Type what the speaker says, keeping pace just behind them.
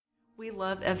We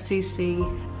love FCC,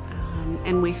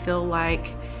 and we feel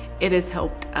like it has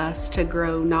helped us to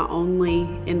grow not only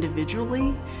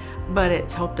individually, but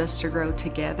it's helped us to grow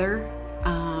together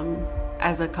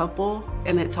as a couple,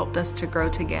 and it's helped us to grow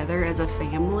together as a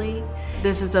family.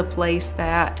 This is a place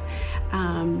that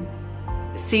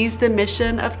sees the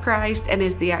mission of Christ and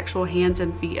is the actual hands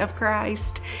and feet of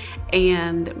Christ,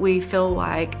 and we feel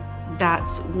like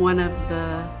that's one of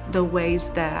the ways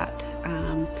that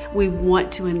we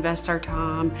want to invest our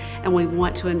time, and we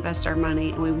want to invest our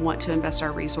money, and we want to invest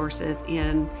our resources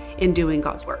in doing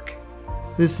God's work.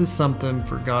 This is something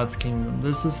for God's kingdom.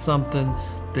 This is something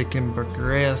that can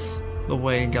progress the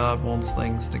way God wants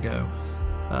things to go.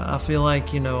 I feel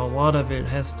like, a lot of it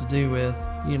has to do with,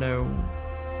 you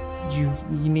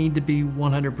need to be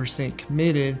 100%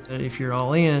 committed. If you're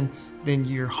all in, then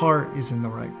your heart is in the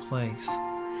right place.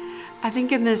 I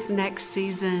think in this next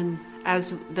season,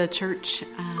 as the church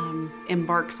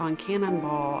embarks on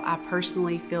Cannonball, I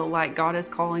personally feel like God is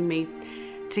calling me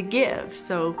to give.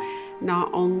 So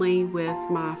not only with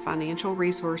my financial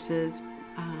resources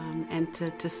and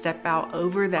to step out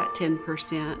over that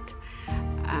 10%,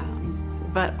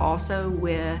 but also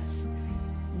with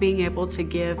being able to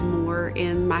give more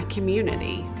in my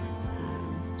community.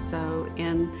 So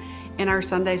in our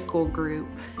Sunday school group,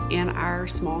 in our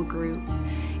small group,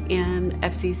 in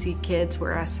FCC Kids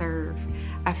where I serve,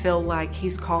 I feel like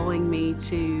He's calling me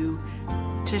to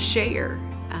share,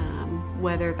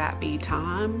 whether that be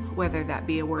time, whether that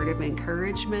be a word of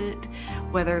encouragement,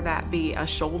 whether that be a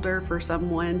shoulder for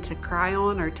someone to cry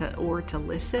on or to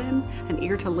listen, an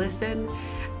ear to listen.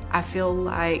 I feel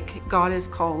like God is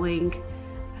calling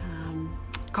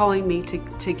me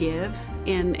to give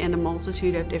in a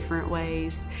multitude of different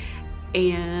ways,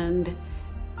 and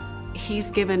He's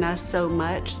given us so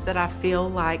much that I feel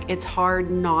like it's hard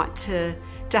not to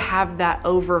have that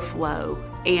overflow,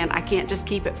 and I can't just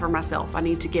keep it for myself. I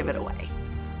need to give it away.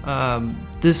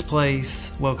 This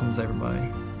place welcomes everybody.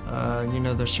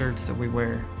 The shirts that we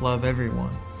wear, love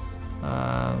everyone.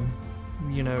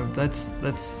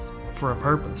 That's for a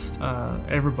purpose.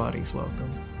 Everybody's welcome,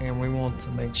 and we want to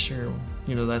make sure,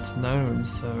 that's known.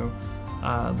 So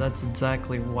that's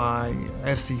exactly why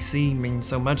FCC means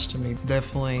so much to me. It's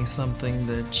definitely something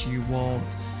that you want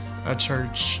a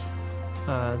church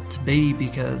to be,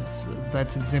 because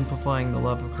that's exemplifying the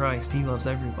love of Christ. He loves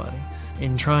everybody.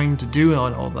 In trying to do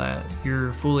all that,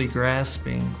 you're fully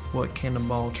grasping what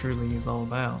Cannonball truly is all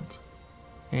about.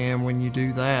 And when you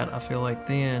do that, I feel like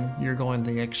then you're going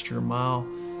the extra mile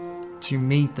to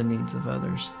meet the needs of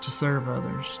others, to serve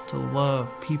others, to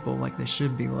love people like they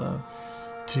should be loved,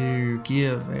 to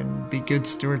give and be good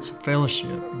stewards of fellowship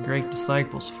and great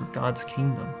disciples for God's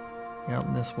kingdom out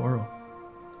in this world.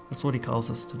 That's what He calls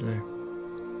us to do.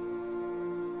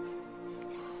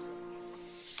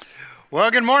 Well,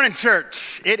 good morning,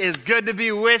 church. It is good to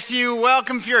be with you.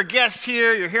 Welcome if you're a guest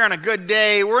here. You're here on a good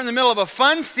day. We're in the middle of a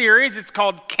fun series. It's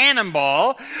called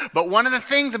Cannonball. But one of the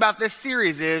things about this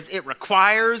series is it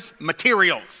requires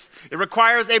materials. It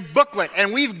requires a booklet,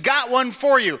 and we've got one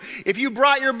for you. If you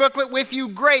brought your booklet with you,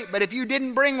 great. But if you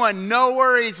didn't bring one, no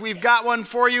worries. We've got one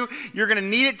for you. You're going to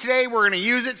need it today. We're going to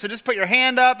use it. So just put your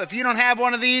hand up. If you don't have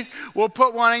one of these, we'll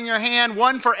put one in your hand.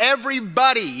 One for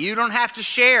everybody. You don't have to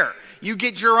share. You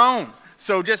get your own.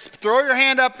 So just throw your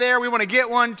hand up there. We want to get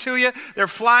one to you. They're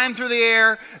flying through the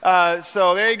air.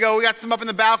 So there you go. We got some up in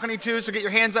the balcony too. So get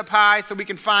your hands up high so we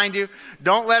can find you.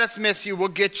 Don't let us miss you. We'll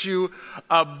get you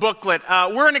a booklet.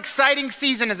 We're in an exciting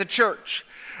season as a church.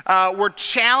 We're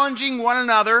challenging one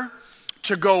another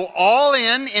to go all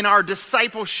in our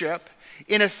discipleship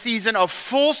in a season of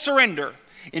full surrender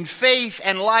in faith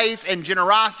and life and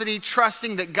generosity,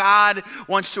 trusting that God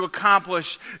wants to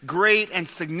accomplish great and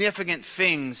significant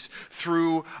things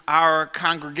through our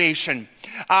congregation.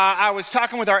 I was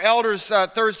talking with our elders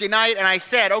Thursday night, and I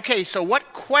said, okay, so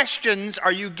what questions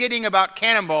are you getting about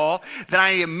Cannonball that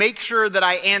I make sure that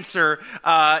I answer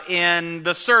in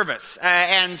the service?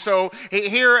 And so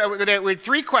here, with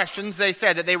 3 questions they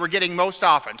said that they were getting most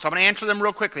often. So I'm going to answer them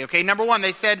real quickly. Okay, number 1,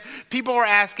 they said, people are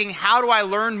asking, how do I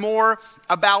learn more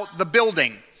about the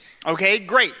building? Okay,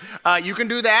 great. You can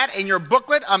do that in your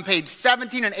booklet on page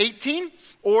 17 and 18.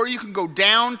 Or you can go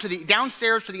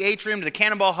downstairs to the atrium, to the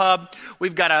Cannonball Hub.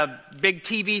 We've got a big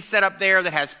TV set up there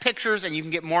that has pictures, and you can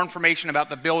get more information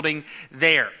about the building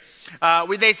there.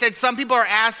 They said some people are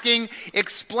asking,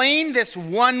 explain this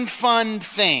one fund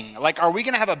thing. Like, are we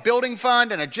going to have a building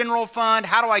fund and a general fund?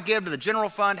 How do I give to the general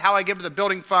fund? How do I give to the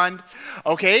building fund?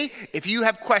 Okay, if you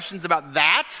have questions about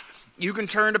that, you can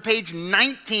turn to page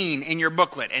 19 in your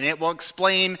booklet, and it will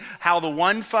explain how the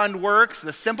one fund works.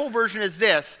 The simple version is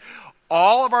this.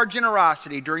 all of our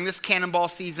generosity during this Cannonball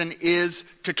season is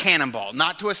to Cannonball,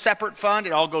 not to a separate fund.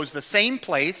 It all goes to the same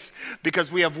place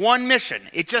because we have one mission.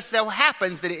 It just so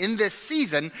happens that in this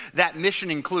season, that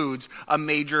mission includes a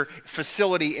major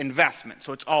facility investment.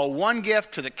 So it's all one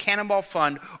gift to the Cannonball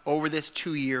Fund over this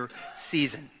 2-year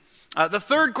season. The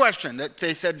third question that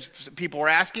they said people were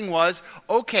asking was,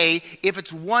 okay, if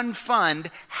it's one fund,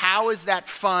 how is that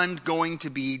fund going to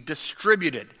be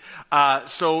distributed?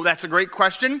 So that's a great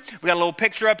question. We got a little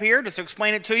picture up here just to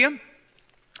explain it to you.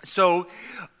 So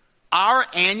our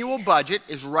annual budget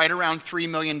is right around $3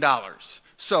 million.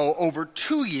 So over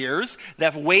 2 years,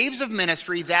 that Waves of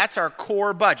Ministry, that's our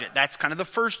core budget. That's kind of the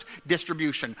first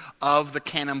distribution of the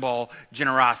Cannonball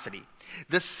generosity.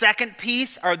 The second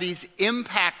piece are these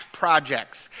impact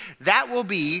projects. That will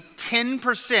be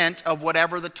 10% of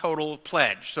whatever the total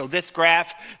pledge. So this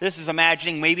graph, this is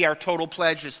imagining maybe our total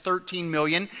pledge is $13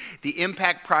 million. The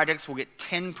impact projects will get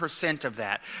 10% of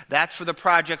that. That's for the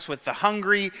projects with the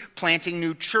hungry, planting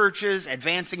new churches,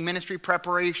 advancing ministry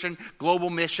preparation, global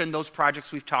mission, those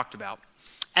projects we've talked about.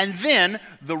 And then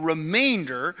the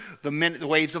remainder, the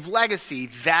Waves of Legacy,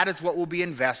 that is what will be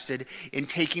invested in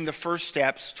taking the first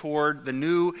steps toward the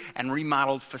new and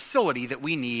remodeled facility that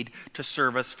we need to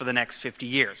serve us for the next 50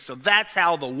 years. So that's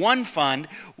how the one fund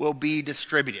will be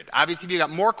distributed. Obviously, if you've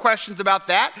got more questions about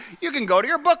that, you can go to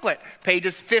your booklet,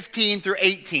 pages 15 through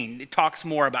 18. It talks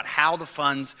more about how the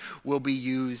funds will be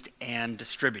used and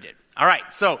distributed. All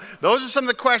right, so those are some of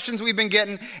the questions we've been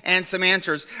getting and some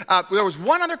answers. There was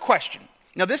one other question.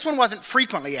 Now, this one wasn't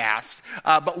frequently asked,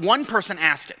 but one person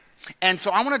asked it. And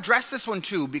so I want to address this one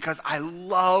too because I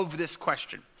love this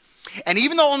question. And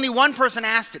even though only one person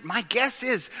asked it, my guess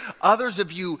is others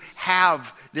of you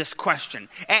have this question.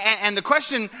 And the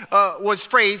question was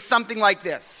phrased something like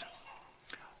this.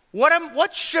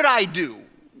 What should I do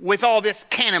with all this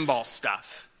Cannonball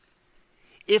stuff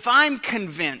if I'm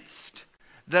convinced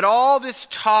that all this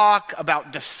talk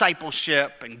about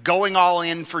discipleship and going all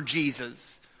in for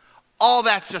Jesus, all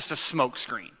that's just a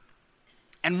smokescreen?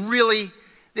 And really,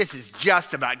 this is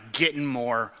just about getting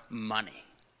more money.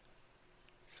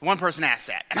 So one person asked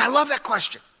that. And I love that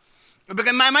question.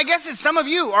 Because my guess is some of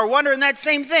you are wondering that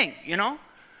same thing, you know?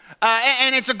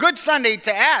 And it's a good Sunday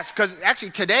to ask because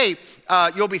actually today,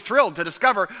 you'll be thrilled to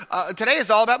discover, today is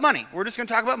all about money. We're just going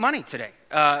to talk about money today.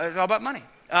 It's all about money.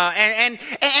 And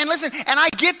listen, and I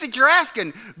get that you're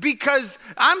asking because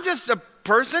I'm just a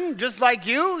person just like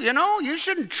you know, you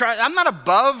shouldn't try. I'm not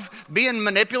above being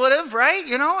manipulative, right?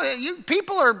 You know,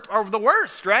 people are the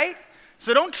worst, right?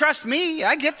 So don't trust me.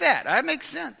 I get that. That makes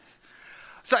sense.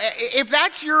 So if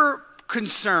that's your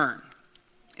concern,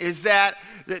 is that,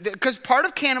 because part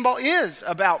of Cannonball is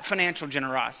about financial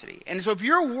generosity. And so if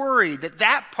you're worried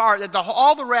that part, that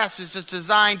all the rest is just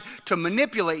designed to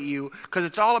manipulate you because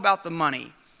it's all about the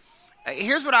money,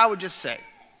 here's what I would just say.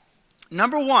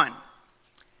 Number one,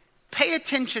 pay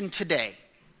attention today,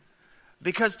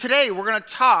 because today we're going to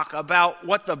talk about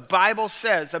what the Bible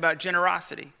says about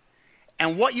generosity.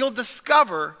 And what you'll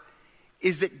discover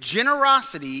is that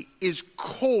generosity is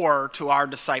core to our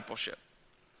discipleship.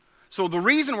 So the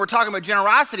reason we're talking about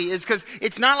generosity is because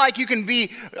it's not like you can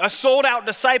be a sold-out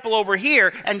disciple over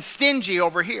here and stingy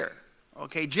over here.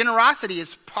 Okay, generosity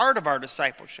is part of our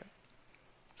discipleship.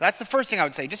 That's the first thing I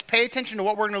would say. Just pay attention to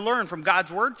what we're going to learn from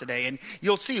God's Word today, and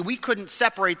you'll see we couldn't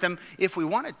separate them if we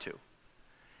wanted to.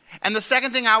 And the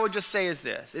second thing I would just say is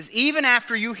this, is even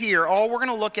after you hear all we're going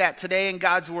to look at today in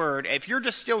God's Word, if you're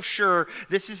just still sure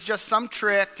this is just some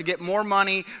trick to get more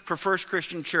money for First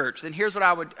Christian Church, then here's what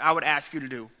I would ask you to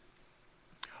do.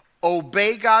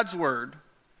 Obey God's Word,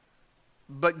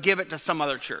 but give it to some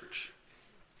other church.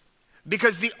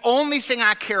 Because the only thing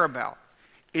I care about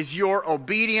is your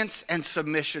obedience and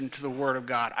submission to the Word of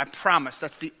God. I promise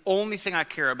that's the only thing I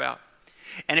care about.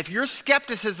 And if your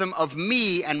skepticism of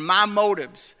me and my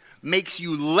motives makes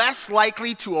you less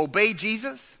likely to obey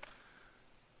Jesus,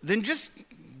 then just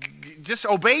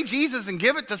obey Jesus and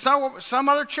give it to some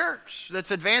other church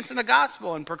that's advancing the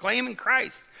gospel and proclaiming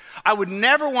Christ. I would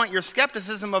never want your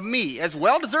skepticism of me, as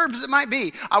well-deserved as it might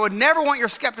be, I would never want your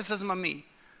skepticism of me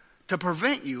to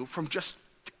prevent you from just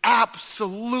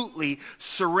absolutely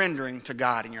surrendering to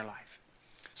God in your life.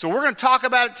 So we're going to talk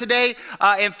about it today.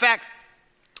 In fact,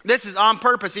 this is on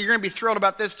purpose. You're going to be thrilled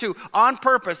about this too. On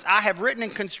purpose, I have written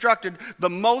and constructed the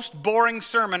most boring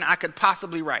sermon I could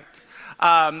possibly write.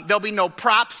 There'll be no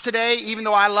props today, even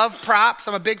though I love props.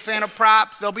 I'm a big fan of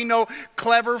props. There'll be no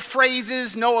clever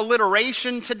phrases, no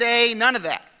alliteration today, none of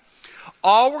that.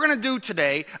 All we're going to do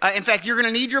today, in fact, you're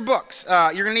going to need your books.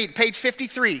 You're going to need page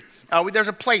 53. There's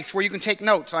a place where you can take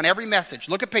notes on every message.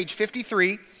 Look at page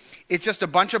 53. It's just a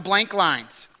bunch of blank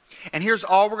lines. And here's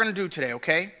all we're going to do today,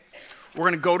 okay? We're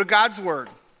going to go to God's Word.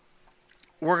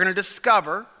 We're going to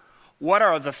discover what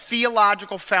are the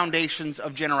theological foundations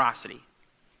of generosity.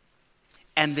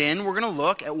 And then we're going to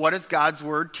look at what does God's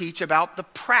Word teach about the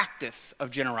practice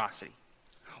of generosity.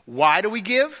 Why do we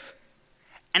give?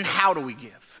 And how do we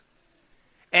give?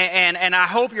 And I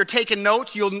hope you're taking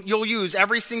notes. You'll use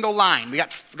every single line. We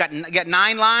got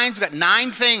 9 lines. We got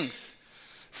 9 things.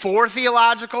 4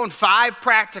 theological and 5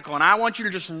 practical. And I want you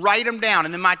to just write them down.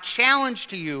 And then my challenge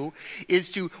to you is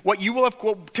to what we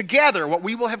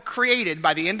will have created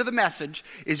by the end of the message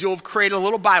is you'll have created a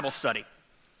little Bible study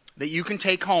that you can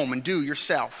take home and do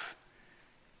yourself.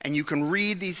 And you can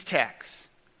read these texts.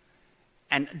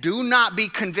 And do not be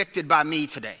convicted by me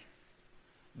today.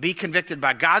 Be convicted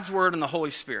by God's Word and the Holy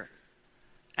Spirit.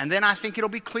 And then I think it'll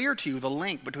be clear to you the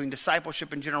link between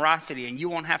discipleship and generosity, and you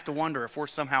won't have to wonder if we're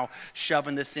somehow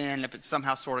shoving this in, if it's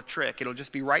somehow sort of trick. It'll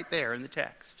just be right there in the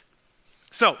text.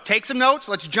 So take some notes.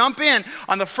 Let's jump in.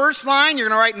 On the first line, you're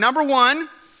going to write number 1.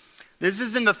 This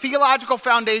is in the theological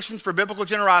foundations for biblical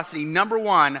generosity. Number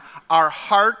 1, our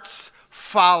hearts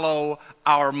follow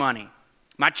our money.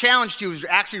 My challenge to you is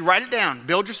to actually write it down.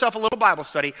 Build yourself a little Bible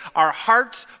study. Our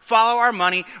hearts follow our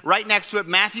money. Right next to it,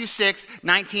 Matthew 6,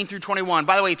 19 through 21.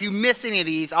 By the way, if you miss any of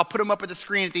these, I'll put them up at the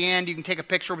screen at the end. You can take a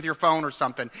picture with your phone or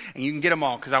something, and you can get them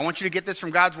all, because I want you to get this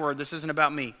from God's Word. This isn't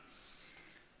about me.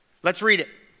 Let's read it.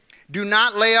 Do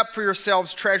not lay up for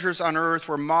yourselves treasures on earth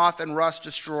where moth and rust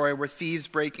destroy, where thieves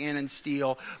break in and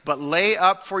steal, but lay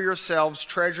up for yourselves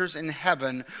treasures in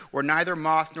heaven where neither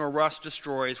moth nor rust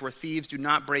destroys, where thieves do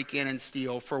not break in and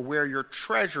steal. For where your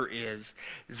treasure is,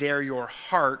 there your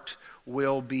heart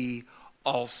will be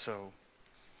also.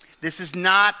 This is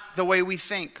not the way we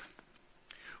think.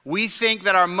 We think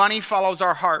that our money follows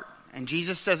our heart. And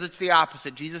Jesus says it's the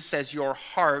opposite. Jesus says your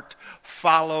heart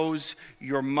follows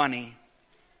your money.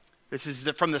 This is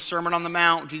from the Sermon on the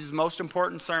Mount, Jesus' most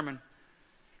important sermon.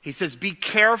 He says, be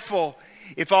careful.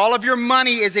 If all of your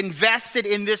money is invested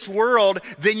in this world,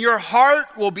 then your heart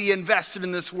will be invested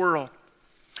in this world.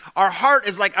 Our heart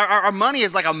is like, our money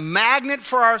is like a magnet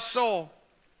for our soul.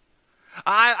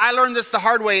 I learned this the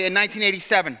hard way in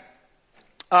 1987.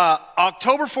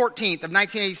 October 14th of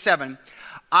 1987,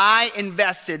 I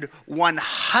invested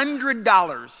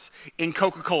 $100 in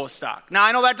Coca-Cola stock. Now,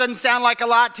 I know that doesn't sound like a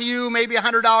lot to you. Maybe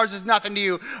 $100 is nothing to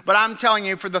you. But I'm telling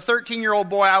you, for the 13-year-old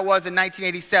boy I was in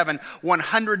 1987,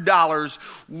 $100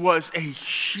 was a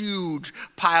huge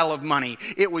pile of money.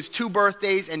 It was 2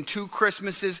 birthdays and 2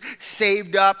 Christmases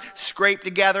saved up, scraped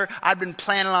together. I'd been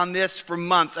planning on this for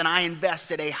months, and I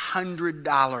invested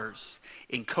 $100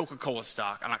 in Coca-Cola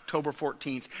stock on October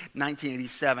 14th,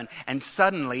 1987. And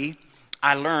suddenly,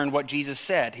 I learned what Jesus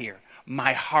said here.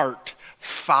 My heart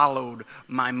followed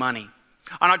my money.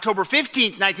 On October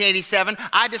 15th, 1987,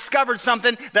 I discovered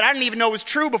something that I didn't even know was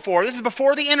true before. This is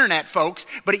before the internet, folks,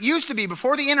 but it used to be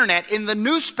before the internet in the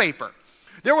newspaper.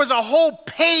 There was a whole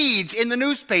page in the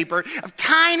newspaper of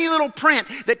tiny little print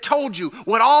that told you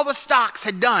what all the stocks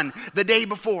had done the day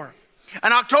before.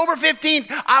 On October 15th,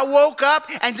 I woke up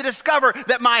and to discover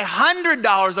that my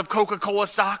 $100 of Coca-Cola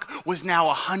stock was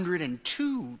now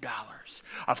 $102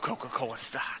 of Coca-Cola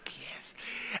stock. Yes.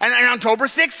 And on October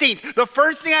 16th, the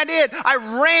first thing I did, I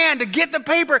ran to get the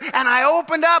paper and I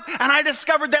opened up and I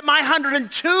discovered that my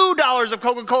 $102 of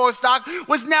Coca-Cola stock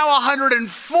was now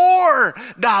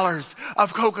 $104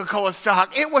 of Coca-Cola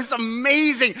stock. It was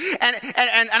amazing.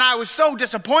 And I was so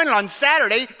disappointed on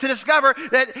Saturday to discover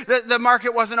that the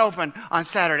market wasn't open on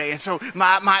Saturday. And so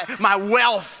my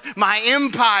wealth, my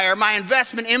empire, my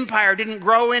investment empire didn't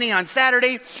grow any on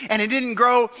Saturday, and it didn't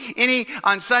grow any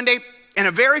on Sunday. And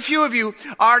a very few of you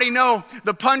already know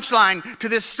the punchline to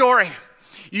this story.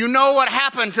 You know what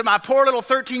happened to my poor little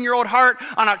 13-year-old heart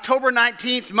on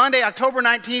Monday, October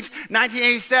 19th,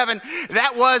 1987.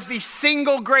 That was the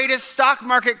single greatest stock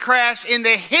market crash in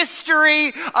the history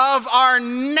of our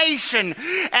nation.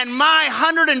 And my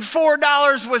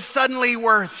 $104 was suddenly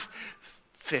worth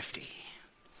 $50.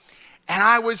 And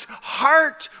I was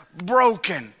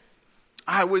heartbroken.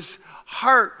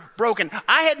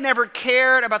 I had never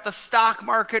cared about the stock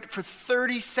market for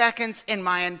 30 seconds in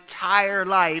my entire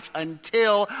life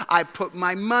until I put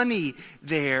my money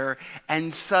there,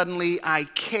 and suddenly I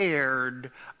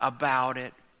cared about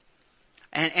it.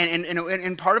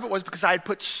 And part of it was because I had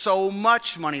put so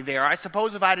much money there. I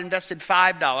suppose if I had invested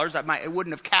 $5, it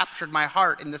wouldn't have captured my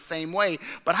heart in the same way.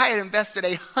 But I had invested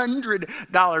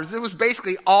 $100. It was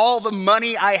basically all the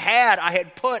money I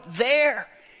had put there.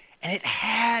 And it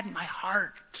had my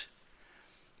heart.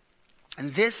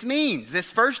 And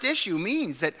this first issue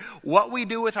means that what we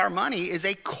do with our money is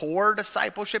a core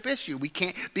discipleship issue. We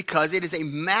can't, because it is a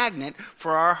magnet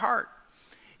for our heart.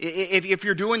 If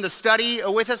you're doing the study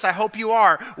with us, I hope you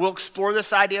are. We'll explore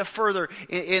this idea further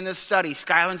in this study.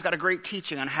 Skyland's got a great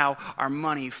teaching on how our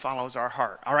money follows our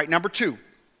heart. All right, number 2,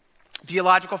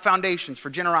 theological foundations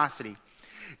for generosity.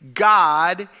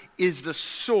 God is the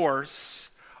source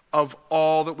of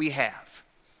all that we have.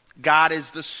 God is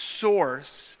the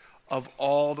source of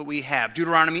all that we have.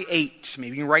 Deuteronomy 8.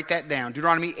 Maybe you can write that down.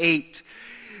 Deuteronomy 8.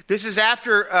 This is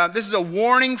a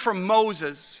warning from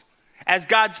Moses as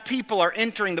God's people are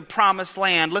entering the promised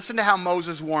land. Listen to how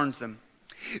Moses warns them.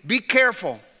 Be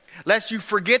careful, lest you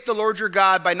forget the Lord your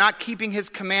God by not keeping his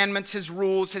commandments, his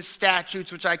rules, his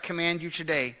statutes, which I command you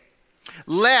today.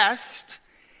 Lest,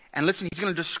 and listen, he's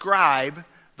going to describe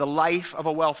the life of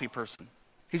a wealthy person.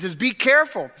 He says, be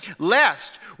careful,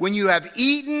 lest when you have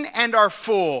eaten and are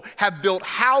full, have built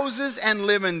houses and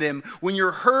live in them, when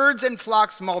your herds and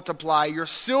flocks multiply, your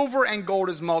silver and gold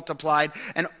is multiplied,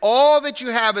 and all that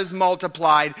you have is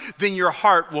multiplied, then your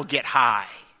heart will get high.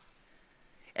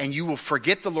 And you will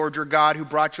forget the Lord your God who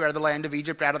brought you out of the land of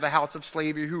Egypt, out of the house of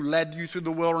slavery, who led you through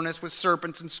the wilderness with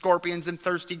serpents and scorpions and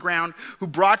thirsty ground, who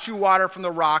brought you water from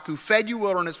the rock, who fed you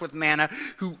wilderness with manna,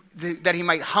 that he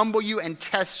might humble you and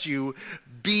test you.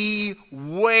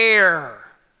 Beware.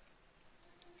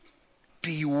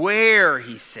 Beware,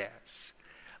 he says.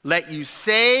 Let you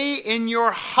say in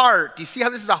your heart, do you see how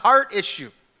this is a heart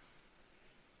issue?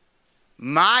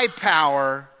 My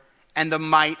power and the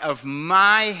might of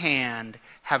my hand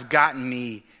have gotten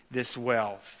me this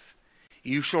wealth.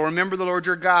 You shall remember the Lord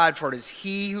your God, for it is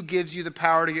he who gives you the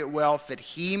power to get wealth, that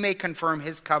he may confirm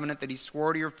his covenant that he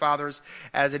swore to your fathers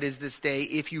as it is this day.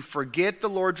 If you forget the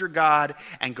Lord your God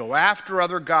and go after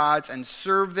other gods and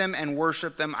serve them and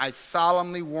worship them, I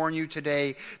solemnly warn you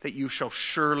today that you shall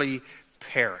surely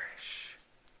perish.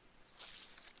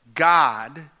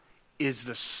 God is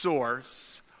the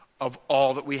source of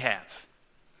all that we have.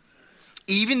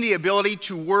 Even the ability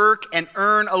to work and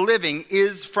earn a living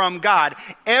is from God.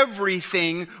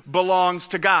 Everything belongs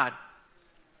to God.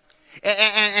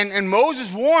 And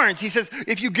Moses warns, he says,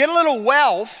 if you get a little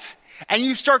wealth and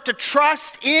you start to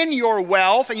trust in your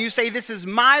wealth and you say, this is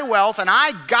my wealth and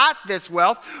I got this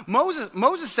wealth,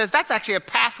 Moses says that's actually a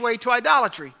pathway to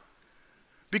idolatry.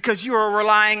 Because you are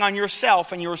relying on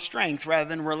yourself and your strength rather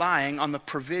than relying on the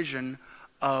provision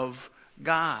of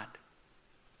God.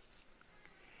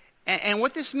 And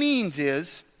what this means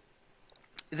is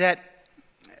that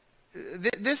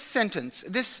this sentence,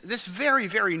 this very,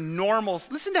 very normal,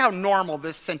 listen to how normal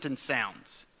this sentence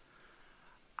sounds.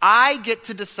 I get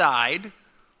to decide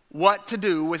what to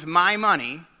do with my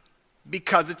money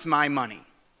because it's my money.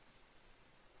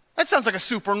 That sounds like a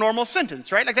super normal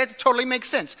sentence, right? Like that totally makes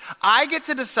sense. I get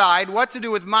to decide what to do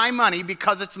with my money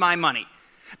because it's my money.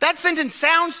 That sentence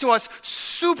sounds to us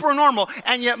super normal,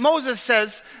 and yet Moses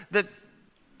says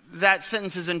that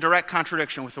sentence is in direct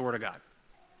contradiction with the Word of God.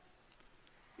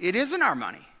 It isn't our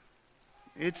money.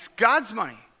 It's God's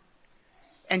money.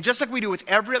 And just like we do with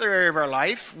every other area of our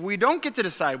life, we don't get to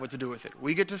decide what to do with it.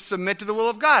 We get to submit to the will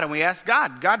of God, and we ask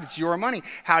God, it's your money.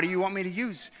 How do you want me to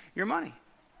use your money?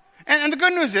 And the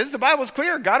good news is, the Bible is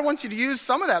clear. God wants you to use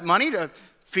some of that money to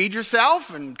feed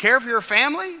yourself and care for your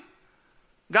family.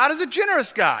 God is a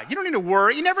generous God. You don't need to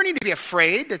worry. You never need to be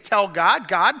afraid to tell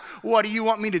God, what do you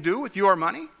want me to do with your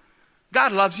money?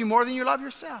 God loves you more than you love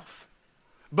yourself.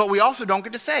 But we also don't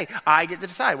get to say, I get to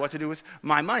decide what to do with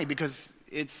my money, because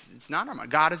it's not our money.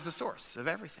 God is the source of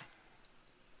everything.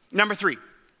 Number 3,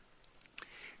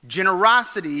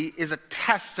 generosity is a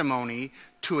testimony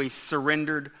to a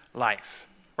surrendered life.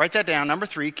 Write that down. Number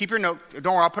 3, keep your note.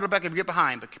 Don't worry, I'll put it back if you get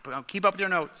behind, but keep up with your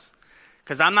notes.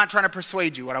 Because I'm not trying to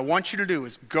persuade you. What I want you to do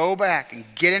is go back and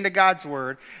get into God's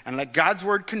Word and let God's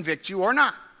Word convict you or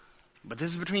not. But this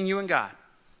is between you and God.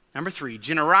 Number 3,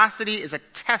 generosity is a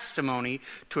testimony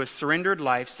to a surrendered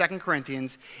life. 2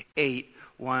 Corinthians 8,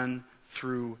 1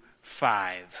 through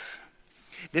 5.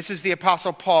 This is the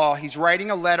Apostle Paul. He's writing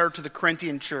a letter to the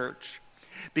Corinthian church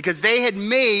because they had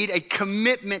made a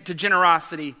commitment to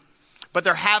generosity, but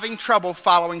they're having trouble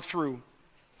following through.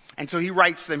 And so he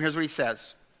writes to them. Here's what he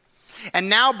says. And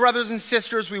now, brothers and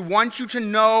sisters, we want you to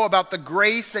know about the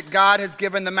grace that God has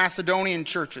given the Macedonian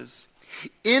churches.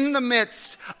 In the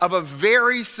midst of a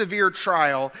very severe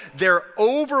trial, their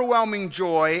overwhelming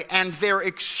joy and their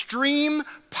extreme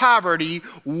poverty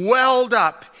welled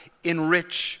up in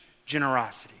rich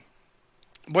generosity.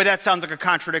 Boy, that sounds like a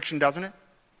contradiction, doesn't it?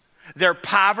 Their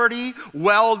poverty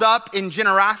welled up in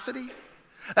generosity.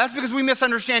 That's because we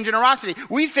misunderstand generosity.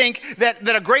 We think that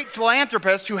a great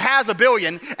philanthropist who has $1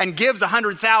 billion and gives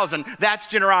 100,000, that's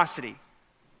generosity.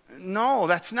 No,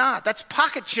 that's not. That's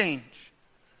pocket change.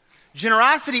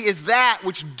 Generosity is that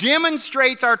which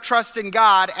demonstrates our trust in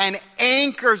God and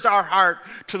anchors our heart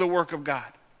to the work of God.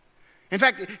 In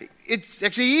fact, it's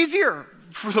actually easier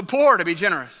for the poor to be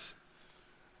generous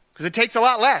because it takes a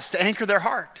lot less to anchor their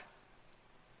heart.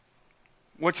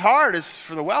 What's hard is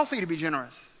for the wealthy to be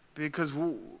generous because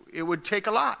it would take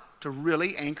a lot to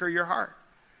really anchor your heart.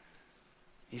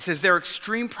 He says their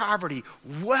extreme poverty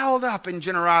welled up in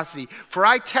generosity. For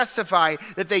I testify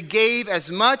that they gave as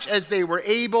much as they were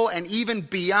able and even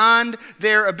beyond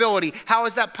their ability. How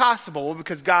is that possible? Well,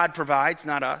 because God provides,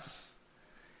 not us.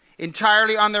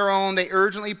 Entirely on their own, they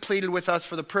urgently pleaded with us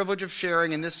for the privilege of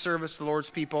sharing in this service to the Lord's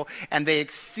people, and they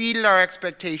exceeded our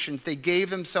expectations. They gave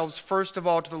themselves first of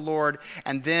all to the Lord,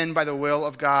 and then by the will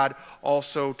of God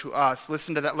also to us.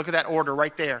 Listen to that. Look at that order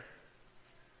right there.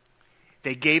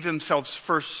 They gave themselves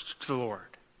first to the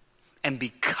Lord. And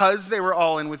because they were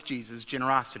all in with Jesus,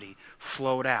 generosity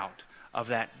flowed out of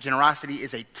that. Generosity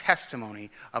is a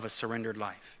testimony of a surrendered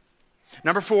life.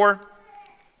 Number 4,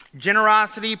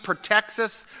 generosity protects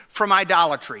us from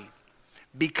idolatry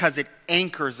because it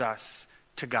anchors us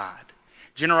to God.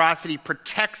 Generosity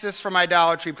protects us from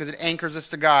idolatry because it anchors us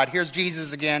to God. Here's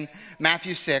Jesus again,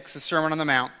 Matthew 6, the Sermon on the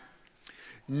Mount.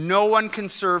 No one can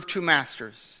serve 2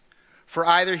 masters. For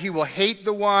either he will hate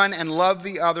the one and love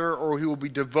the other, or he will be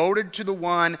devoted to the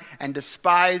one and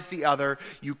despise the other.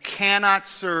 You cannot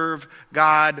serve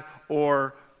God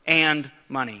and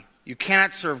money. You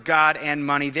cannot serve God and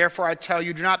money. Therefore, I tell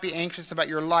you, do not be anxious about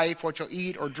your life, what you'll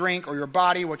eat or drink, or your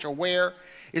body, what you'll wear.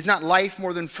 Is not life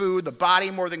more than food, the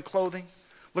body more than clothing?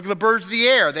 Look at the birds of the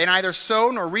air. They neither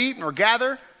sow nor reap nor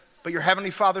gather, but your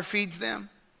heavenly Father feeds them.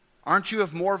 Aren't you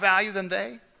of more value than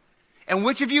they? And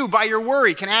which of you, by your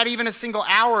worry, can add even a single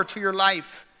hour to your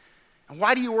life? And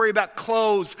why do you worry about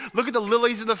clothes? Look at the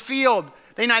lilies of the field.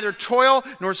 They neither toil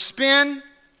nor spin.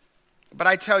 But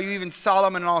I tell you, even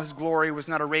Solomon in all his glory was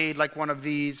not arrayed like one of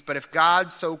these. But if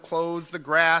God so clothes the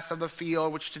grass of the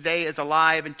field, which today is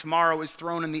alive and tomorrow is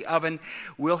thrown in the oven,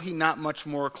 will he not much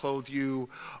more clothe you,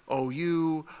 O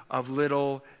you of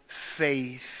little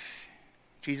faith?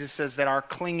 Jesus says that our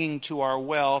clinging to our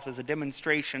wealth is a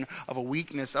demonstration of a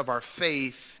weakness of our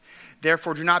faith.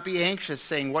 Therefore, do not be anxious,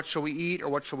 saying, what shall we eat, or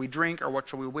what shall we drink, or what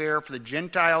shall we wear? For the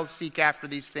Gentiles seek after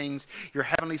these things. Your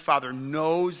heavenly Father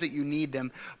knows that you need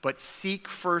them, but seek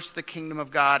first the kingdom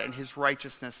of God and his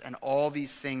righteousness, and all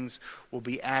these things will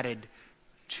be added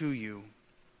to you.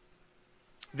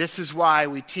 This is why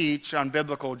we teach on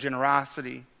biblical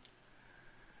generosity.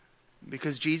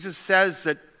 Because Jesus says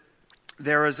that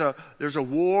there's a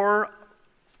war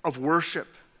of worship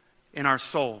in our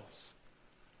souls.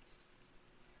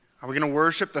 Are we going to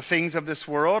worship the things of this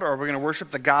world, or are we going to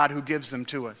worship the God who gives them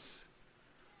to us?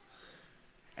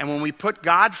 And when we put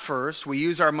God first, we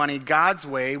use our money God's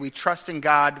way, we trust in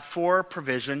God for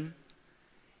provision,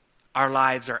 our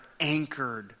lives are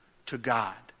anchored to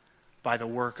God by the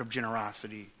work of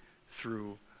generosity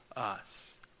through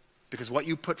us. Because what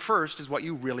you put first is what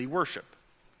you really worship.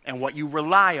 And what you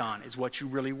rely on is what you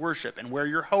really worship. And where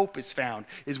your hope is found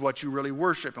is what you really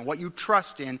worship. And what you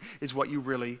trust in is what you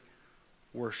really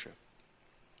worship.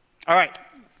 All right.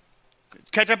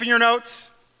 Catch up in your notes.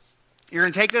 You're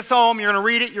going to take this home. You're going to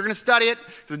read it. You're going to study it.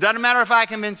 It doesn't matter if I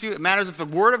convince you. It matters if the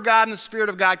Word of God and the Spirit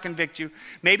of God convict you.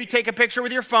 Maybe take a picture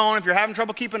with your phone if you're having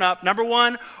trouble keeping up. Number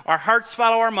 1, our hearts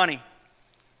follow our money.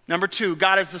 Number 2,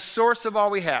 God is the source of all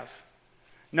we have.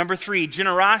 Number 3,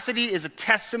 generosity is a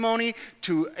testimony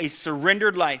to a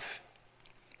surrendered life.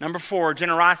 Number 4,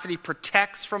 generosity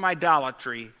protects from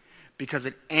idolatry because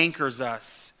it anchors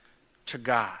us to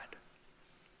God.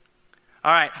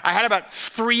 All right, I had about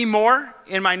 3 more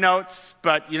in my notes,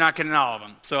 but you're not getting all of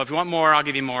them. So if you want more, I'll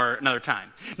give you more another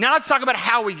time. Now let's talk about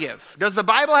how we give. Does the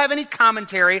Bible have any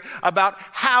commentary about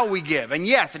how we give? And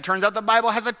yes, it turns out the Bible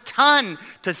has a ton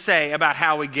to say about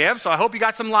how we give, so I hope you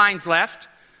got some lines left.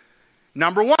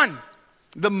 Number 1,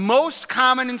 the most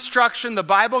common instruction the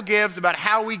Bible gives about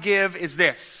how we give is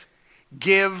this: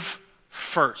 give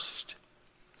first.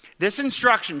 This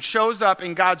instruction shows up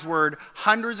in God's Word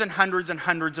hundreds and hundreds and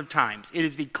hundreds of times. It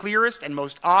is the clearest and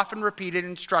most often repeated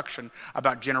instruction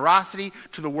about generosity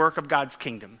to the work of God's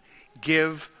kingdom.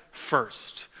 Give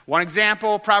first. One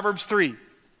example, Proverbs 3.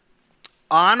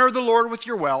 Honor the Lord with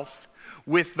your wealth,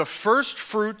 with the first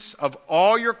fruits of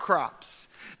all your crops.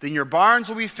 Then your barns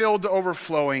will be filled to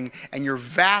overflowing, and your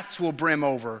vats will brim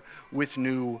over with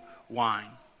new wine.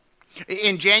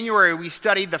 In January, we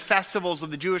studied the festivals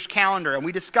of the Jewish calendar, and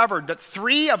we discovered that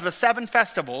 3 of the 7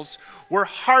 festivals were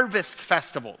harvest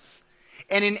festivals.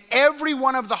 And in every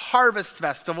one of the harvest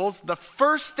festivals, the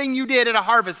first thing you did at a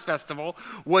harvest festival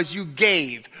was you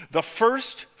gave the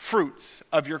first fruits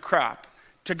of your crop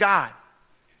to God.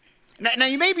 Now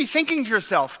you may be thinking to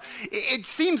yourself, it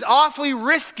seems awfully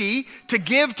risky to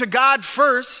give to God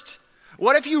first.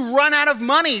 What if you run out of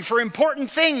money for important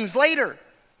things later?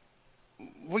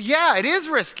 Well, yeah, it is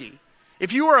risky.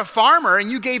 If you were a farmer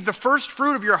and you gave the first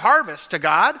fruit of your harvest to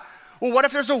God, well, what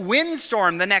if there's a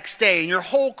windstorm the next day and your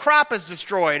whole crop is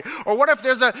destroyed? Or what if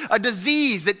there's a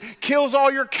disease that kills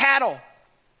all your cattle?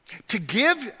 To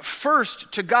give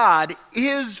first to God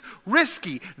is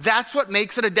risky. That's what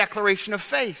makes it a declaration of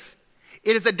faith.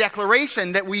 It is a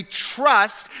declaration that we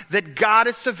trust that God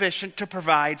is sufficient to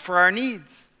provide for our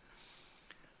needs.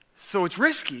 So it's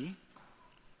risky,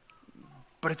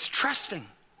 but it's trusting.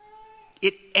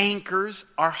 It anchors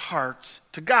our hearts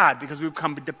to God because we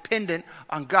become dependent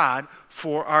on God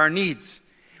for our needs.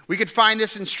 We could find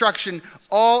this instruction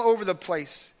all over the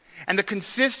place. And the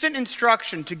consistent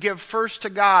instruction to give first to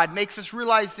God makes us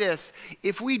realize this.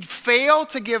 If we fail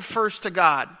to give first to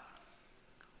God,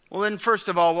 well then first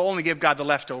of all, we'll only give God the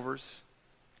leftovers.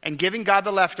 And giving God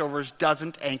the leftovers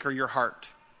doesn't anchor your heart.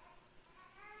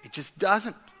 It just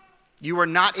doesn't. You are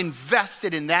not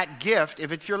invested in that gift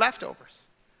if it's your leftovers.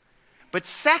 But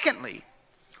secondly,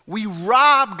 we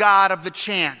rob God of the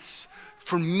chance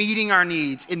for meeting our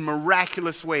needs in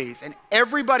miraculous ways. And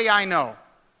everybody I know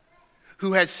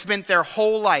who has spent their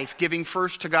whole life giving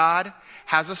first to God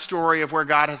has a story of where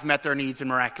God has met their needs in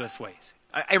miraculous ways.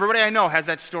 Everybody I know has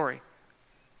that story.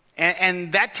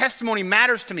 And that testimony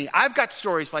matters to me. I've got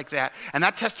stories like that, and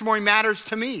that testimony matters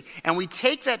to me. And we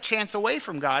take that chance away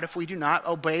from God if we do not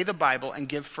obey the Bible and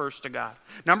give first to God.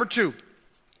 Number 2,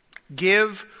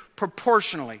 give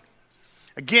proportionally.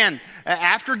 Again,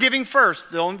 after giving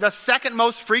first, the second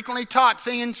most frequently taught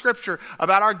thing in Scripture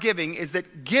about our giving is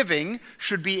that giving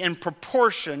should be in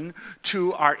proportion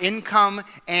to our income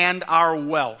and our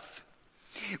wealth.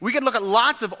 We could look at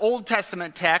lots of Old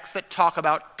Testament texts that talk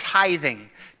about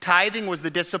tithing. Tithing was the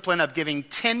discipline of giving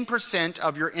 10%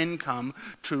 of your income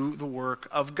to the work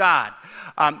of God.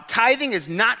 Tithing is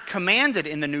not commanded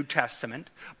in the New Testament,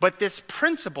 but this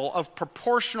principle of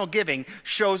proportional giving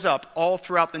shows up all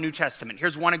throughout the New Testament.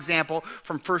 Here's one example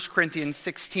from 1 Corinthians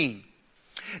 16.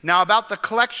 Now about the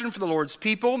collection for the Lord's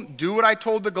people, do what I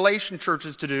told the Galatian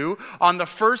churches to do. On the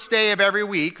first day of every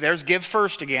week, there's give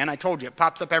first again. I told you, it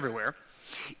pops up everywhere.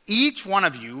 Each one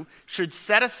of you should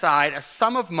set aside a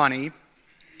sum of money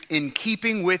in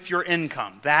keeping with your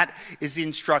income. That is the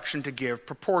instruction to give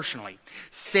proportionally.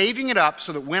 Saving it up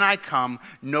so that when I come,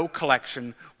 no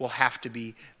collection will have to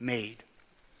be made.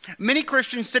 Many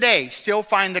Christians today still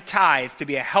find the tithe to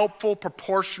be a helpful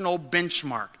proportional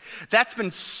benchmark. That's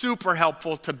been super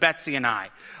helpful to Betsy and I.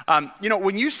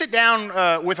 When you sit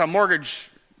down with a mortgage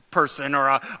person or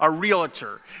a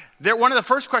realtor, one of the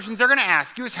first questions they're going to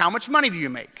ask you is, how much money do you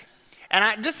make? And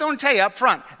I just want to tell you up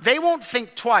front, they won't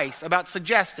think twice about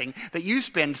suggesting that you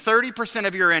spend 30%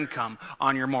 of your income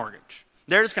on your mortgage.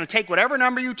 They're just going to take whatever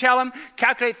number you tell them,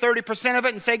 calculate 30% of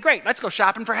it, and say, great, let's go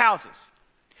shopping for houses.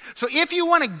 So if you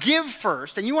want to give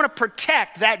first and you want to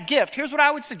protect that gift, here's what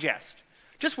I would suggest.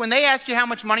 Just when they ask you how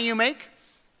much money you make,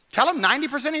 tell them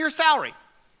 90% of your salary.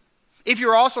 If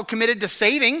you're also committed to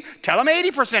saving, tell them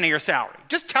 80% of your salary.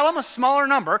 Just tell them a smaller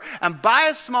number and buy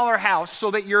a smaller house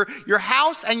so that your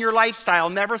house and your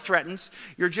lifestyle never threatens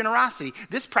your generosity.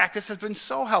 This practice has been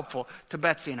so helpful to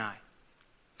Betsy and I.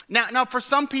 Now for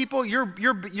some people, you're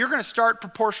going to start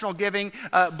proportional giving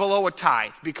below a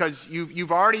tithe because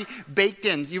you've already baked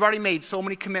in, you've already made so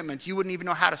many commitments, you wouldn't even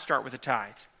know how to start with a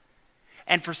tithe.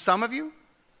 And for some of you,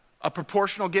 a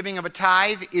proportional giving of a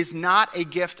tithe is not a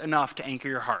gift enough to anchor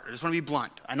your heart. I just want to be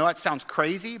blunt. I know that sounds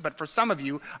crazy, but for some of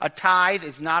you, a tithe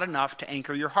is not enough to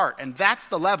anchor your heart. And that's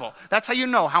the level. That's how you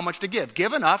know how much to give.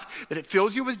 Give enough that it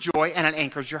fills you with joy and it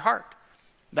anchors your heart.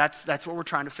 That's what we're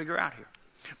trying to figure out here.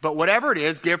 But whatever it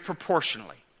is, give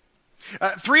proportionally.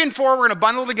 3 and 4 we're going to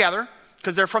bundle together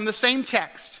because they're from the same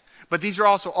text. But these are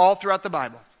also all throughout the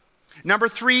Bible. Number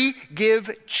 3, give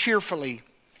cheerfully.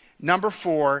 Number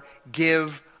 4,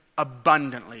 give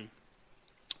abundantly.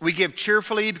 We give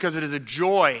cheerfully because it is a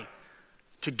joy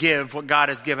to give what God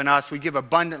has given us. We give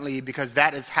abundantly because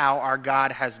that is how our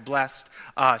God has blessed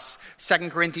us. 2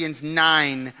 Corinthians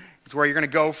 9 is where you're going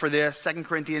to go for this. 2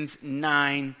 Corinthians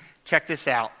 9. Check this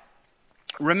out.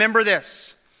 Remember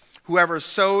this. Whoever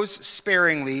sows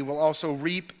sparingly will also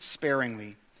reap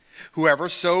sparingly. Whoever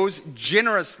sows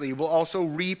generously will also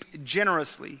reap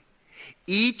generously.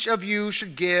 Each of you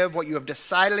should give what you have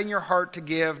decided in your heart to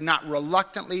give, not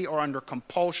reluctantly or under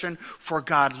compulsion, for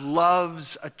God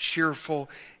loves a cheerful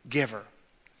giver.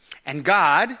 And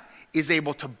God is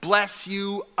able to bless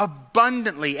you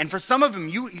abundantly. And for some of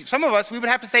us, we would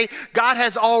have to say, God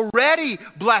has already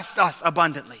blessed us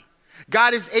abundantly.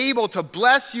 God is able to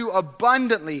bless you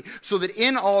abundantly so that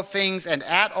in all things and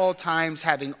at all times,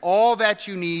 having all that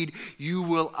you need, you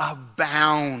will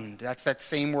abound. That's that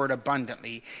same word,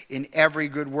 abundantly, in every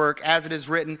good work. As it is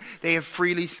written, they have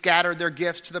freely scattered their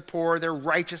gifts to the poor. Their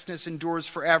righteousness endures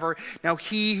forever. Now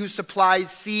he who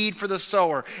supplies seed for the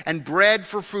sower and bread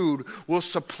for food will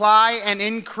supply and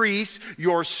increase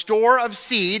your store of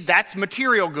seed. That's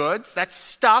material goods. That's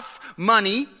stuff,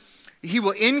 money. He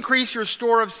will increase your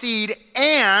store of seed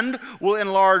and will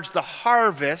enlarge the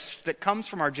harvest that comes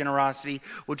from our generosity,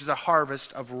 which is a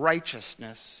harvest of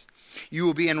righteousness. You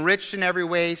will be enriched in every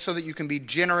way so that you can be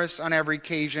generous on every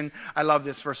occasion. I love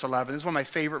this, verse 11. This is one of my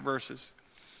favorite verses.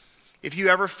 If you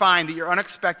ever find that you're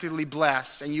unexpectedly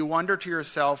blessed and you wonder to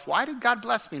yourself, why did God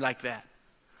bless me like that?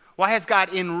 Why has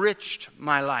God enriched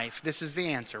my life? This is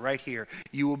the answer right here.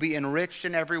 You will be enriched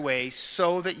in every way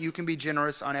so that you can be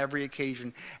generous on every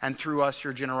occasion. And through us,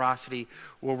 your generosity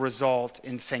will result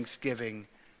in thanksgiving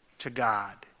to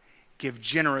God. Give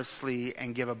generously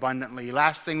and give abundantly.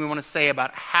 Last thing we want to say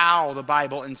about how the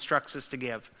Bible instructs us to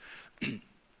give.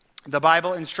 The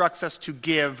Bible instructs us to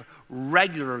give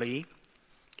regularly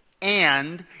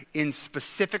and in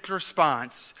specific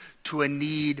response to a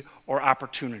need or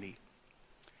opportunity.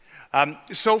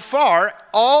 So far,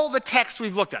 all the texts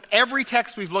we've looked at, every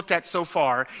text we've looked at so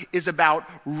far is about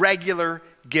regular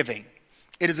giving.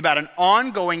 It is about an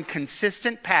ongoing,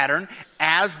 consistent pattern.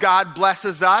 As God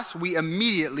blesses us, we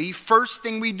immediately, first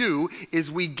thing we do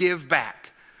is we give back.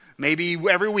 Maybe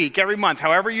every week, every month,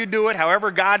 however you do it,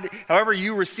 however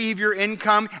you receive your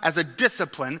income as a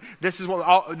discipline, this is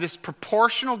this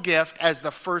proportional gift as the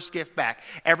first gift back.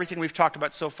 Everything we've talked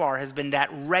about so far has been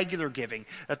that regular giving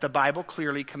that the Bible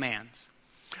clearly commands.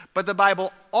 But the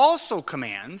Bible also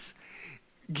commands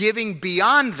giving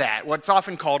beyond that, what's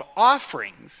often called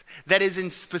offerings, that is in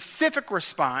specific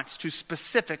response to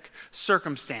specific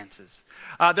circumstances.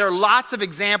 There are lots of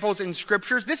examples in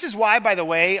scriptures. This is why, by the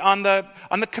way, on the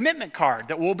commitment card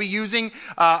that we'll be using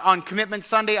on Commitment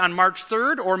Sunday on March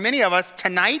 3rd, or many of us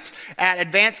tonight at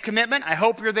Advanced Commitment. I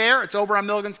hope you're there. It's over on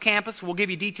Milligan's campus. We'll give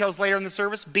you details later in the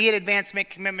service. Be at Advanced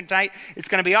Commitment tonight. It's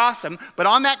going to be awesome. But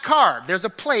on that card, there's a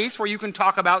place where you can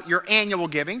talk about your annual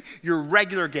giving, your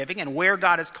regular giving, and where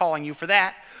God is calling you for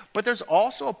that. But there's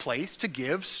also a place to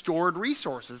give stored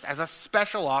resources as a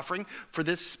special offering for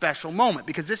this special moment,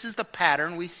 because this is the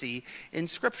pattern we see in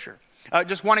Scripture.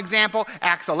 Just one example,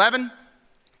 Acts 11.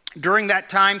 During that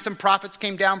time, some prophets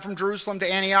came down from Jerusalem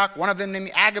to Antioch. One of them,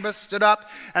 named Agabus, stood up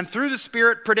and through the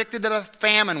Spirit predicted that a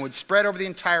famine would spread over the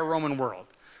entire Roman world.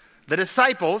 The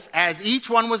disciples, as each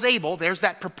one was able, there's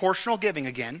that proportional giving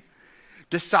again,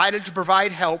 decided to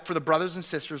provide help for the brothers and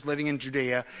sisters living in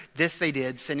Judea. This they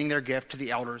did, sending their gift to the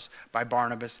elders by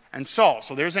Barnabas and Saul.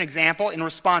 So there's an example. In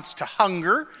response to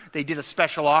hunger, they did a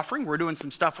special offering. We're doing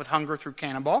some stuff with hunger through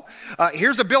Cannonball.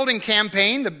 Here's a building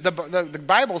campaign. The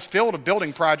Bible is filled with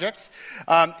building projects.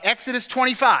 Exodus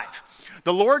 25.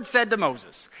 The Lord said to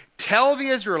Moses, "Tell the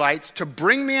Israelites to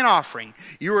bring me an offering.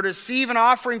 You are to receive an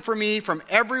offering for me from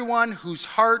everyone whose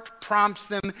heart prompts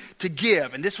them to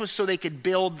give." And this was so they could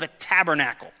build the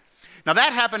tabernacle. Now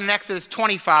that happened in Exodus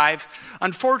 25.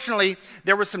 Unfortunately,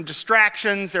 there were some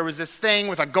distractions. There was this thing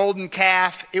with a golden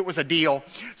calf. It was a deal.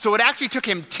 So it actually took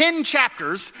him 10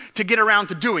 chapters to get around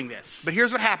to doing this. But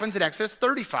here's what happens in Exodus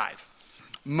 35.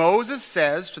 Moses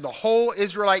says to the whole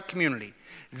Israelite community,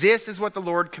 "This is what the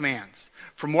Lord commands.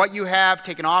 From what you have,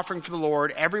 take an offering for the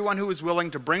Lord. Everyone who is willing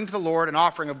to bring to the Lord an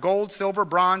offering of gold, silver,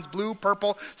 bronze, blue,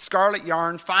 purple, scarlet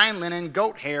yarn, fine linen,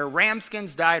 goat hair, ram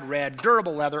skins dyed red,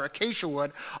 durable leather, acacia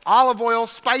wood, olive oil,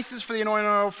 spices for the anointing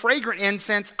oil, fragrant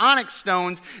incense, onyx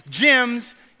stones,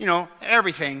 gems,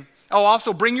 everything. Oh,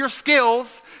 also bring your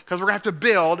skills, because we're going to have to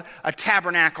build a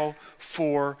tabernacle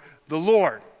for the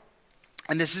Lord."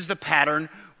 And this is the pattern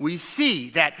we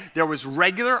see, that there was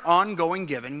regular ongoing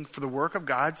giving for the work of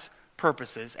God's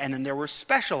purposes, and then there were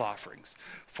special offerings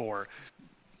for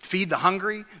feed the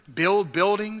hungry, build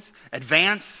buildings,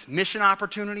 advance mission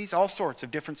opportunities, all sorts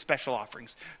of different special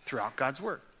offerings throughout God's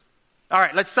word. All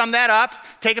right, let's sum that up.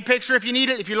 Take a picture if you need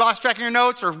it, if you lost track of your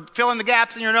notes, or fill in the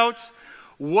gaps in your notes.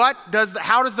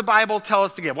 How does the Bible tell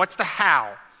us to give? What's the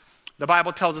how? The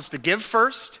Bible tells us to give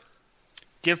first,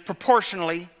 give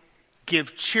proportionally,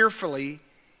 give cheerfully,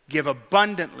 give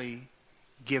abundantly,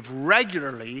 give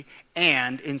regularly,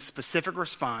 and in specific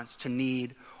response to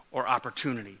need or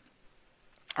opportunity.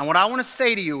 And what I want to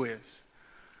say to you is,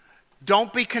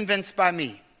 don't be convinced by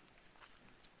me.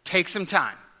 Take some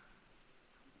time.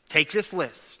 Take this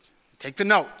list. Take the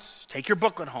notes. Take your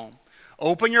booklet home.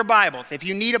 Open your Bibles. If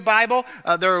you need a Bible,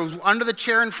 they're under the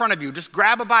chair in front of you. Just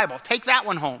grab a Bible. Take that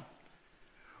one home.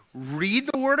 Read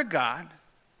the Word of God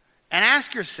and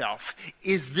ask yourself,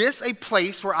 is this a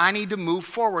place where I need to move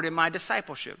forward in my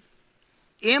discipleship?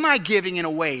 Am I giving in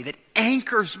a way that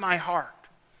anchors my heart?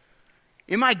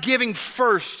 Am I giving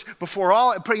first before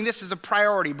all, putting this as a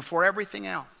priority before everything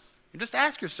else? And just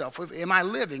ask yourself, am I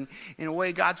living in a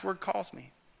way God's Word calls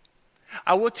me?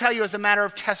 I will tell you as a matter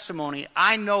of testimony,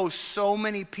 I know so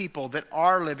many people that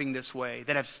are living this way,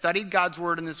 that have studied God's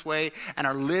Word in this way and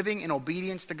are living in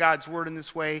obedience to God's Word in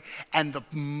this way. And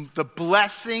the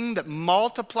blessing that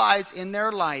multiplies in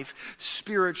their life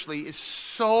spiritually is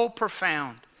so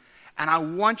profound. And I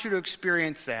want you to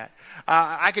experience that.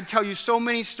 I could tell you so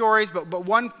many stories, but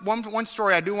one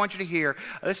story I do want you to hear.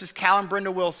 This is Cal and Brenda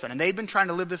Wilson, and they've been trying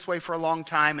to live this way for a long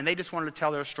time, and they just wanted to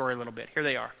tell their story a little bit. Here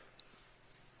they are.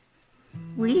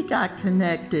 We got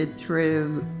connected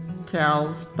through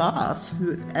Cal's boss,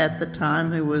 who at the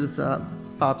time who was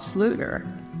Bob Sluter.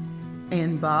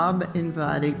 And Bob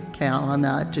invited Cal and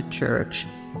I to church,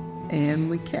 and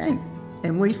we came,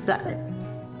 and we stayed.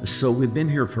 So we've been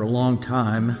here for a long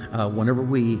time. Whenever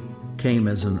we came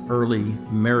as an early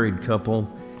married couple,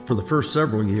 for the first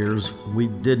several years, we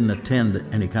didn't attend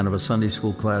any kind of a Sunday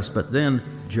school class. But then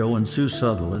Joe and Sue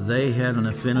Sutherland, they had an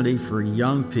affinity for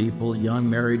young people, young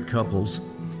married couples.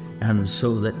 And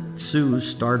so that Sue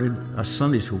started a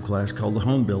Sunday school class called the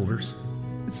Home Builders.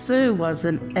 Sue was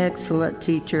an excellent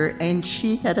teacher, and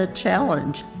she had a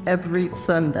challenge every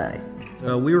Sunday.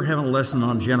 We were having a lesson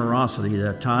on generosity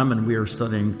that time, and we were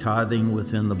studying tithing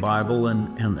within the Bible,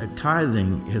 and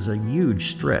tithing is a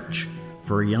huge stretch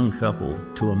for a young couple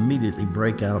to immediately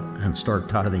break out and start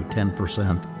tithing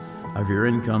 10% of your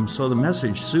income. So the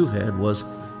message Sue had was,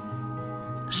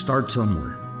 start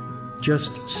somewhere.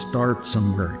 Just start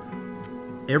somewhere.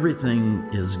 Everything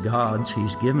is God's.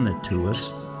 He's given it to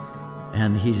us,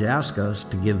 and He's asked us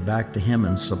to give back to Him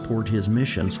and support His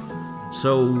missions.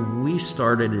 So we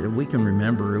started, we can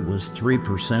remember it was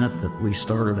 3% that we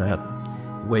started at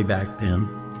way back then,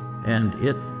 and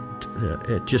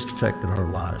it just affected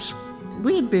our lives.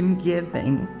 We'd been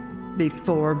giving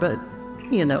before, but,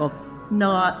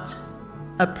 not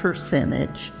a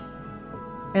percentage.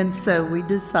 And so we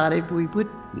decided we would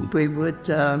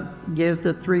give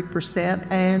the 3%,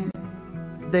 and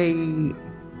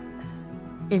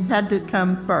it had to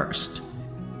come first.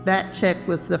 That check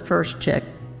was the first check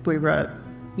we wrote.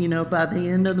 By the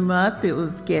end of the month, it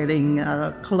was getting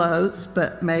close,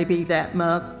 but maybe that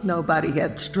month nobody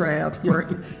had strep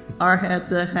or had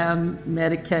to have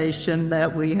medication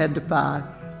that we had to buy.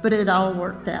 But it all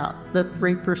worked out. The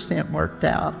 3% worked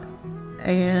out.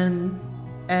 And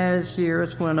as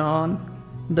years went on,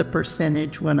 the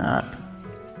percentage went up.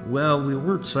 Well, we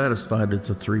weren't satisfied at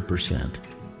the 3%.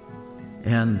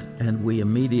 And we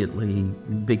immediately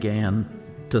began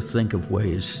to think of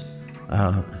ways,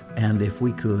 and if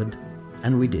we could,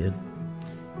 and we did.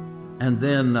 And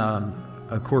then,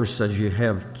 of course, as you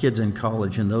have kids in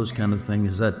college and those kind of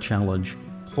things, that challenge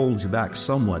holds you back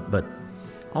somewhat. But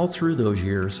all through those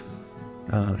years,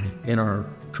 in our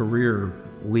career,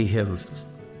 we have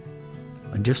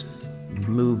just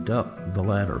moved up the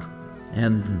ladder.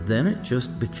 And then it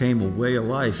just became a way of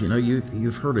life.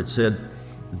 You've heard it said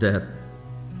that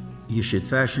you should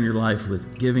fashion your life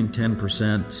with giving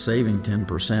 10%, saving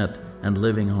 10%, and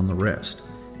living on the rest.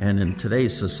 And in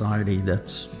today's society,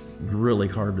 that's really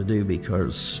hard to do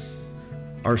because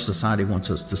our society wants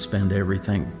us to spend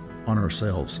everything on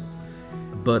ourselves.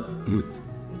 But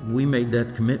we made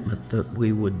that commitment that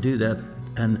we would do that,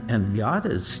 and God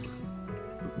has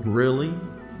really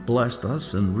blessed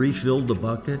us and refilled the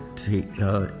bucket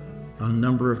a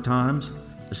number of times.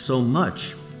 So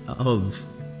much of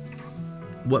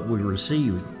what we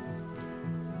receive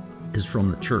is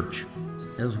from the church.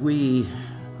 As we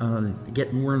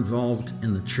get more involved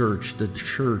in the church,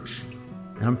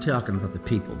 and I'm talking about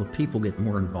the people get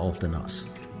more involved in us.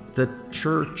 The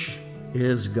church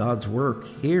is God's work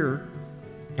here,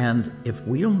 and if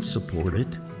we don't support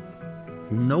it,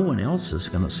 no one else is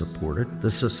going to support it. The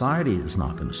society is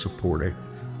not going to support it.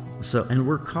 So, and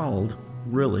we're called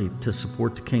really to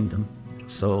support the kingdom.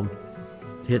 So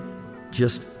it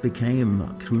just became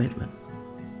a commitment.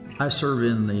 I serve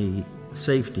in the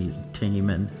safety team,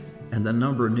 and the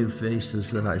number of new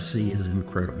faces that I see is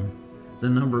incredible. The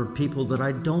number of people that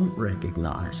I don't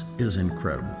recognize is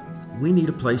incredible. We need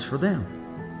a place for them.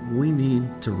 We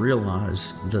need to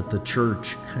realize that the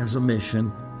church has a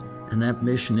mission, And that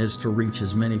mission is to reach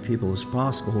as many people as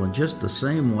possible. In just the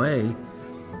same way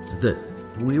that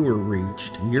we were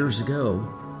reached years ago,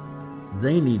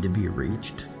 they need to be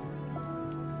reached.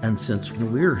 And since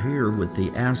we're here with the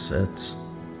assets,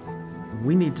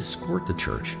 we need to support the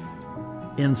church.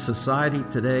 In society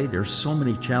today, there's so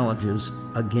many challenges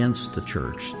against the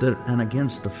church and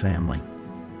against the family.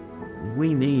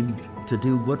 We need to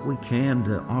do what we can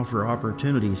to offer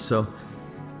opportunities. So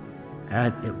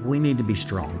we need to be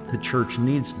strong. The church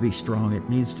needs to be strong. It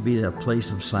needs to be a place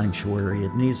of sanctuary.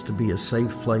 It needs to be a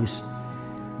safe place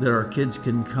that our kids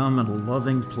can come, and a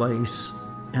loving place,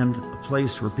 and a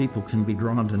place where people can be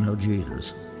drawn to know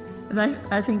Jesus. And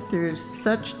I think there's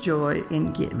such joy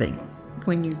in giving.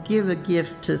 When you give a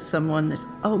gift to someone that's,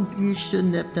 oh, you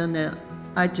shouldn't have done that,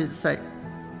 I just say,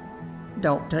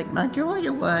 don't take my joy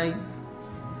away.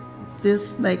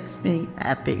 This makes me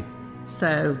happy.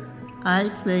 So I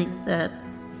think that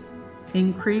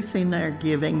increasing our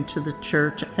giving to the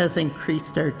church has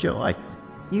increased our joy.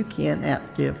 You can't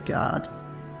outgive God.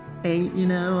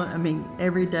 And,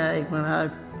 every day when I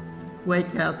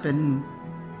wake up and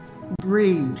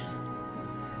breathe,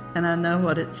 and I know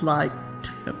what it's like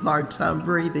to have a hard time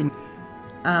breathing,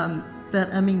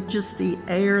 but just the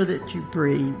air that you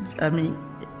breathe,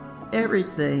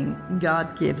 everything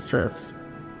God gives us.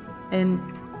 And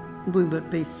we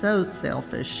would be so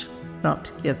selfish not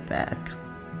to give back.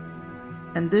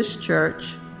 And this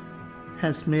church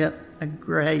has meant a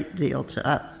great deal to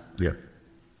us. Yeah.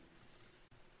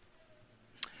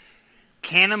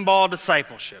 Cannonball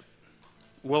discipleship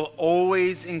will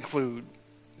always include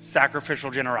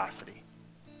sacrificial generosity.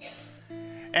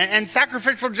 And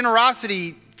sacrificial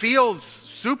generosity feels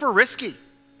super risky.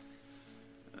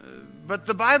 But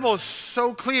the Bible is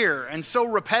so clear and so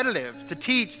repetitive to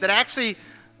teach that actually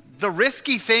the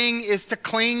risky thing is to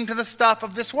cling to the stuff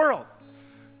of this world,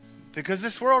 because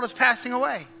this world is passing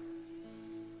away.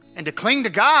 And to cling to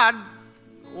God,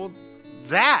 well,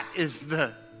 that is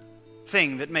the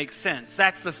thing that makes sense.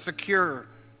 That's the secure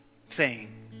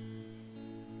thing.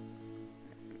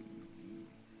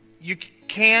 You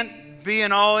can't be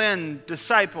an all-in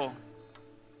disciple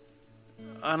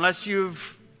unless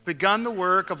you've begun the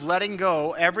work of letting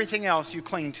go everything else you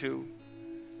cling to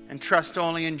and trust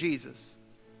only in Jesus.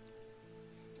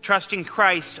 Trusting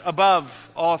Christ above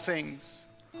all things.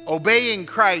 Obeying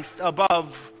Christ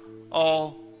above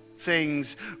all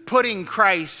things. Putting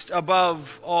Christ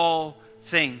above all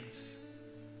things.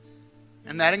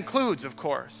 And that includes, of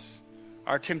course,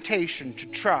 our temptation to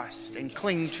trust and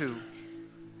cling to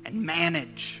and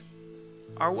manage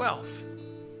our wealth.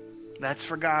 That's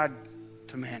for God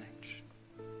to manage.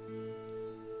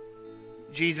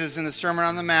 Jesus in the Sermon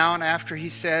on the Mount, after he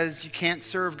says you can't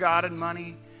serve God and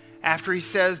money, after he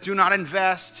says do not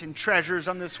invest in treasures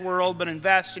on this world, but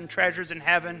invest in treasures in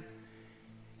heaven,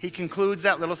 he concludes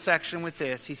that little section with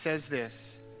this. He says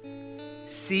this: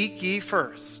 seek ye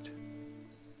first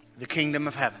the kingdom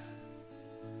of heaven,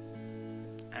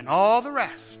 and all the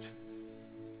rest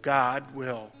God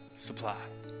will supply.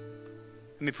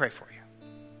 Let me pray for you.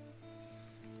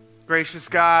 Gracious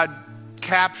God,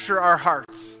 capture our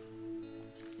hearts.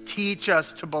 Teach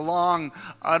us to belong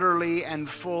utterly and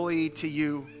fully to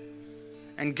you.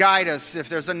 And guide us if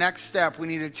there's a next step we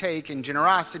need to take in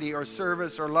generosity or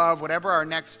service or love, whatever our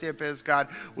next step is, God,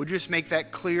 would you just make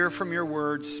that clear from your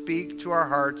word? Speak to our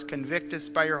hearts. Convict us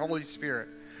by your Holy Spirit.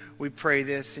 We pray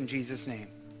this in Jesus' name.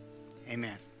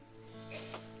 Amen.